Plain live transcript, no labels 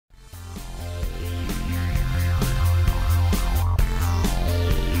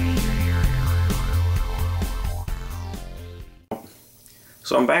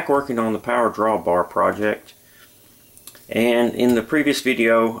So I'm back working on the power drawbar project, and in the previous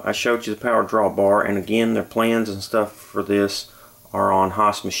video I showed you the power drawbar, and again the plans and stuff for this are on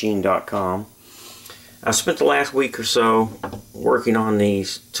haasmachine.com. I spent the last week or so working on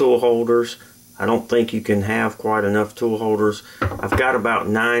these tool holders. I don't think you can have quite enough tool holders. I've got about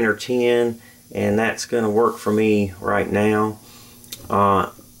 9 or 10, and that's going to work for me right now.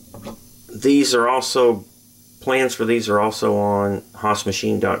 These are also plans for these are also on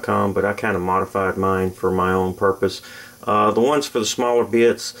haasmachine.com, but I kind of modified mine for my own purpose. The ones for the smaller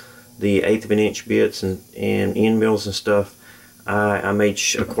bits, the 1/8 of an inch bits and end mills and stuff, I made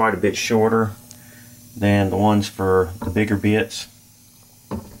quite a bit shorter than the ones for the bigger bits.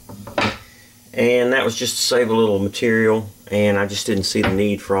 And that was just to save a little material, and I just didn't see the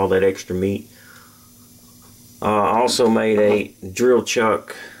need for all that extra meat. I also made a drill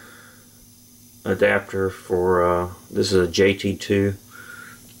chuck adapter for this is a JT2,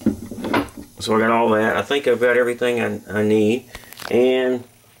 so I got all that. I think I've got everything I need, and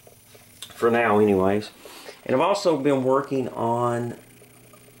for now anyways. And I've also been working on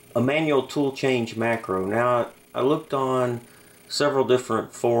a manual tool change macro. Now I looked on several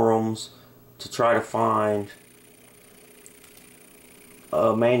different forums to try to find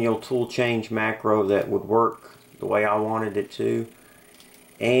a manual tool change macro that would work the way I wanted it to,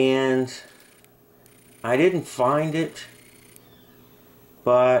 and I didn't find it,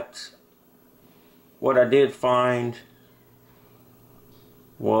 but what I did find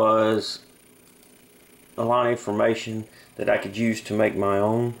was a lot of information that I could use to make my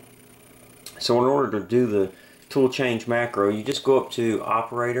own. So in order to do the tool change macro, you just go up to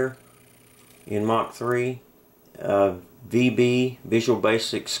Operator in Mach 3, VB, Visual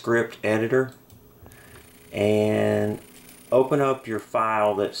Basic Script Editor, and open up your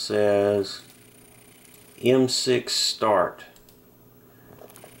file that says M6 Start.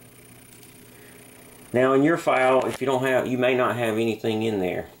 Now in your file, if you don't have, you may not have anything in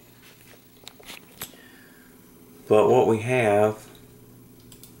there, but what we have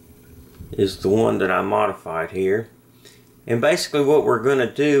is the one that I modified here. And basically what we're going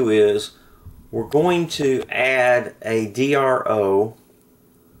to do is we're going to add a DRO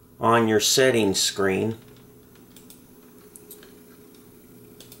on your settings screen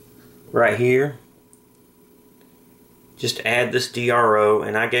right here. Just add this DRO,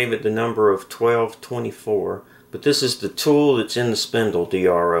 and I gave it the number of 1224, but this is the tool that's in the Spindle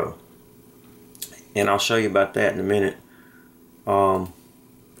DRO, and I'll show you about that in a minute. So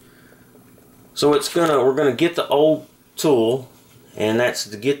we're gonna get the old tool, and that's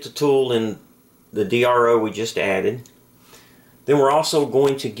to get the tool in the DRO we just added. Then we're also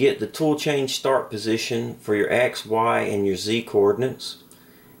going to get the tool change start position for your X, Y, and your Z coordinates.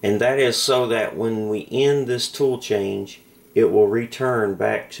 And that is so that when we end this tool change, it will return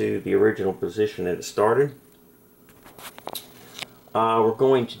back to the original position that it started. We're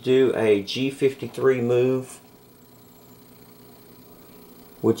going to do a G53 move,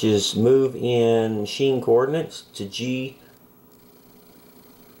 which is move in machine coordinates to Z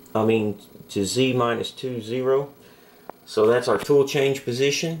minus 20. So that's our tool change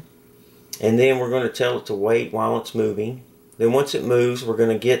position. And then we're going to tell it to wait while it's moving. Then once it moves, we're going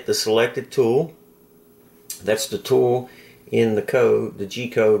to get the selected tool. That's the tool in the code, the G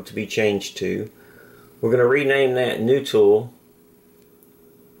code, to be changed to. We're going to rename that new tool.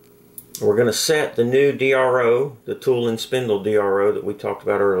 We're going to set the new DRO, the tool in Spindle DRO that we talked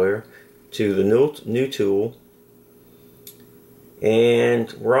about earlier, to the new tool.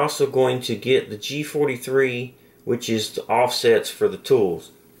 And we're also going to get the G43, which is the offsets for the tools.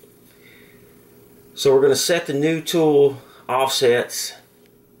 So we're going to set the new tool offsets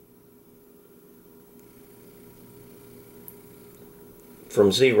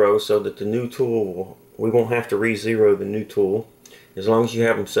from 0, so that the new tool, we won't have to re-zero the new tool as long as you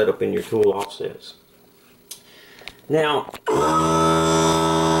have them set up in your tool offsets. Now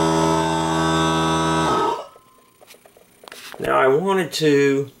I wanted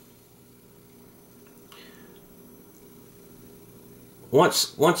to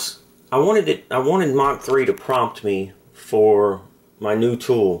I wanted Mach 3 to prompt me for my new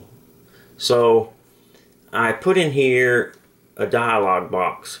tool. So I put in here a dialog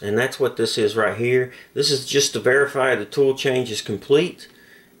box, and that's what this is right here. This is just to verify the tool change is complete,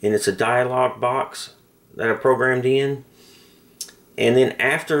 and it's a dialog box that I programmed in. And then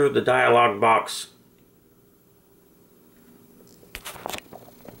after the dialog box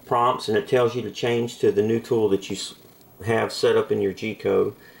prompts and it tells you to change to the new tool that you have set up in your G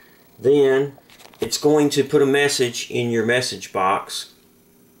code, then it's going to put a message in your message box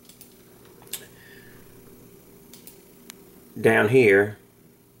down here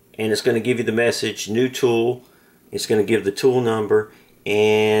and it's going to give you the message new tool. It's going to give the tool number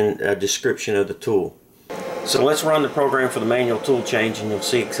and a description of the tool. So let's run the program for the manual tool change and you'll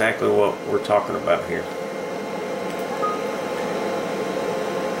see exactly what we're talking about here.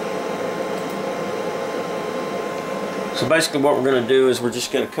 So basically what we're going to do is we're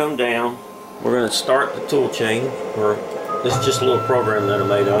just going to come down, we're going to start the tool change, or this is just a little program that I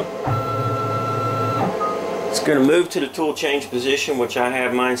made up. It's going to move to the tool change position, which I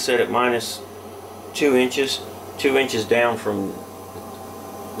have mine set at -2 inches, 2 inches down from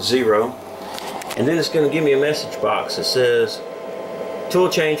 0. And then it's going to give me a message box that says tool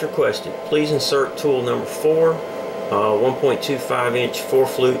change requested. Please insert tool number 4, 1.25 inch 4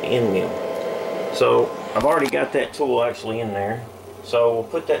 flute end mill. So I've already got that tool actually in there. So we'll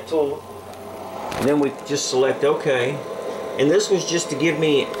put that tool, and then we just select OK. And this was just to give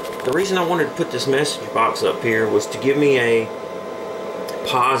me, the reason I wanted to put this message box up here was to give me a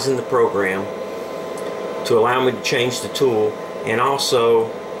pause in the program to allow me to change the tool, and also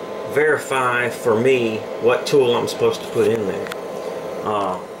verify for me what tool I'm supposed to put in there.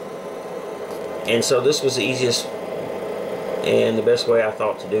 And so this was the easiest and the best way I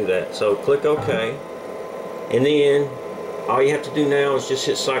thought to do that. So click OK, and then all you have to do now is just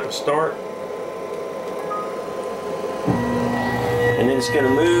hit cycle start, and then it's going to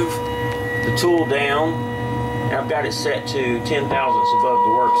move the tool down. And I've got it set to 10 thousandths above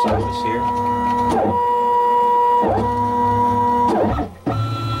the work surface here.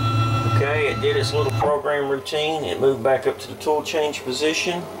 Okay, it did its little program routine. It moved back up to the tool change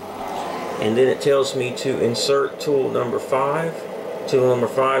position, and then it tells me to insert tool number 5. Tool number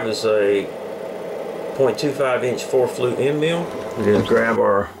 5 is a 0.25 inch 4 flute end mill. We just grab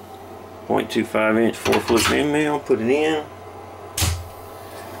our 0.25 inch 4 flute end mill, put it in,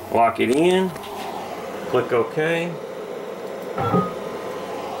 lock it in, click OK.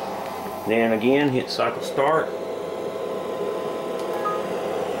 Then again hit cycle start.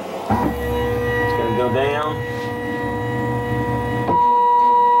 It's going to go down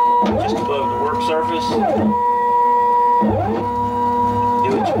just above the work surface. Do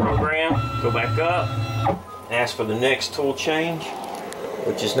its program, go back up, ask for the next tool change,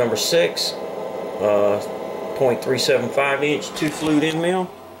 which is number 6, 0.375 inch 2 flute end mill.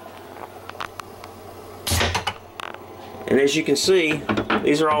 And as you can see,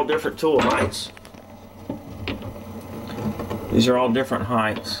 these are all different tool heights. These are all different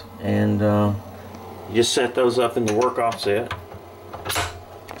heights, and you just set those up in the work offset.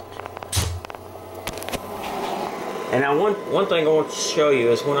 And now one thing I want to show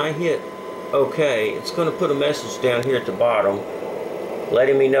you is when I hit OK, it's going to put a message down here at the bottom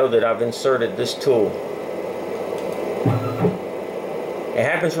letting me know that I've inserted this tool. It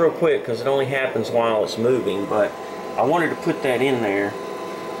happens real quick because it only happens while it's moving, but I wanted to put that in there.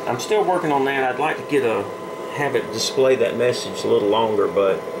 I'm still working on that. I'd like to have it display that message a little longer,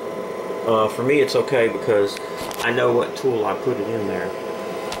 but for me it's okay because I know what tool I put it in there.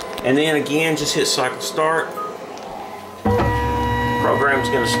 And then again, just hit cycle start. Program's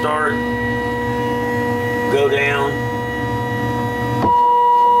going to start. Go down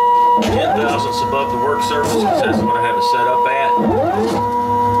 10 thousandths above the work surface because that's what I have it set up at.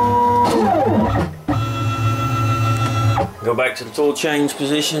 Go back to the tool change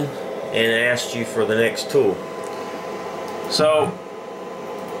position, and it asks you for the next tool. So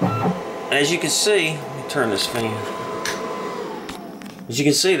as you can see, let me turn this fan. As you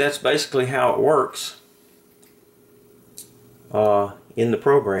can see, that's basically how it works in the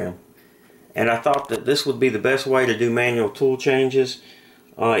program. And I thought that this would be the best way to do manual tool changes.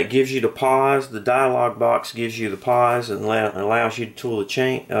 It gives you the pause. The dialog box gives you the pause and allows you to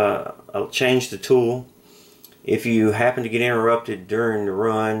change the tool if you happen to get interrupted during the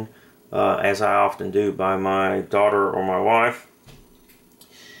run, as I often do by my daughter or my wife.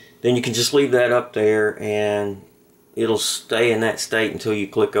 Then you can just leave that up there and it'll stay in that state until you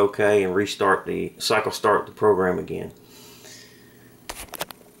click OK and restart cycle start the program again.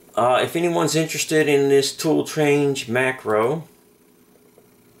 If anyone's interested in this tool change macro,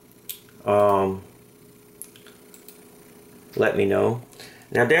 let me know.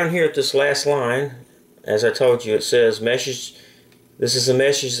 Now down here at this last line, as I told you, it says message. This is a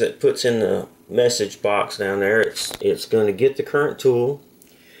message that puts in the message box down there. It's going to get the current tool.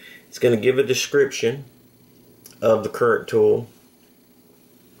 It's going to give a description of the current tool,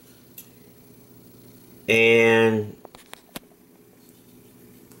 and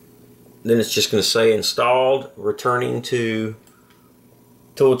then it's just going to say installed, returning to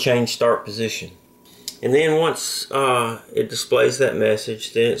tool change start position. And then once it displays that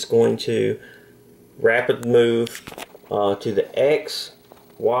message, then it's going to rapid move to the X,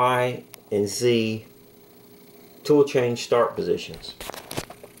 Y, and Z tool change start positions.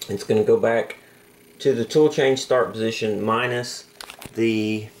 It's going to go back to the tool change start position minus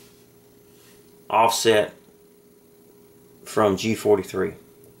the offset from G43.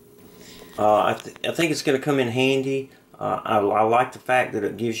 I think it's going to come in handy. I like the fact that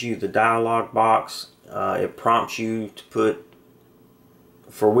it gives you the dialog box. It prompts you to put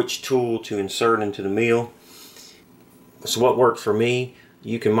for which tool to insert into the mill. So what works for me,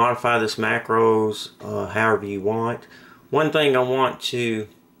 you can modify this macros however you want. One thing I want to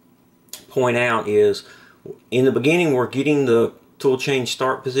point out is in the beginning we're getting the tool change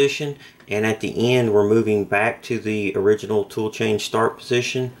start position, and at the end we're moving back to the original tool change start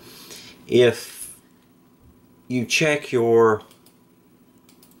position. If you check your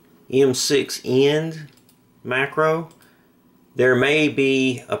M6 end macro, there may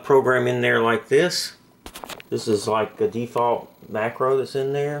be a program in there like this. This is like a default macro that's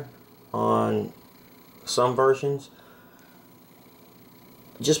in there on some versions.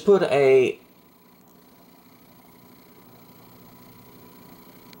 Just put a,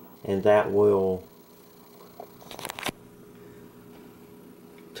 and that will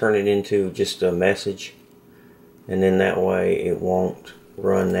turn it into just a message, and then that way it won't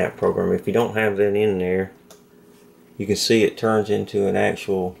run that program. If you don't have that in there, you can see it turns into an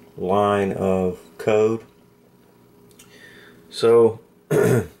actual line of code. So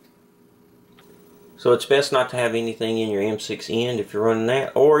so it's best not to have anything in your M6 end if you're running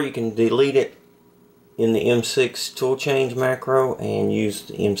that, or you can delete it in the M6 tool change macro and use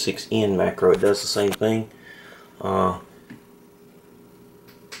the M6 end macro. It does the same thing.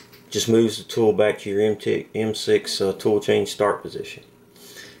 Just moves the tool back to your M6 tool change start position.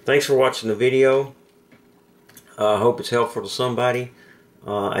 Thanks for watching the video. I hope it's helpful to somebody.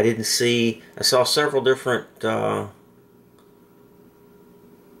 I saw several different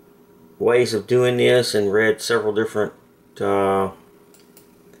ways of doing this, and read several different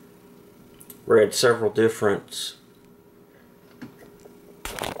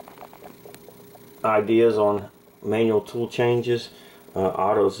ideas on manual tool changes,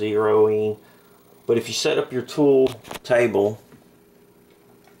 auto zeroing. But if you set up your tool table,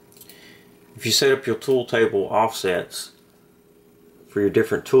 offsets for your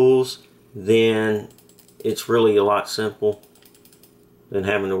different tools, then it's really a lot simple than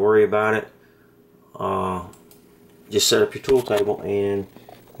having to worry about it. Just set up your tool table and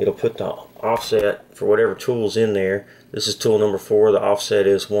it'll put the offset for whatever tool's in there. This is tool number 4. The offset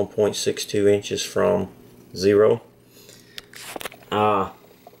is 1.62 inches from 0.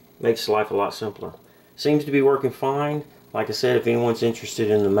 Makes life a lot simpler. Seems to be working fine. Like I said, if anyone's interested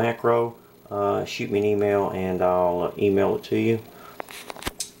in the macro, shoot me an email and I'll email it to you.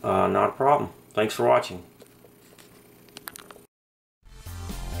 Not a problem. Thanks for watching.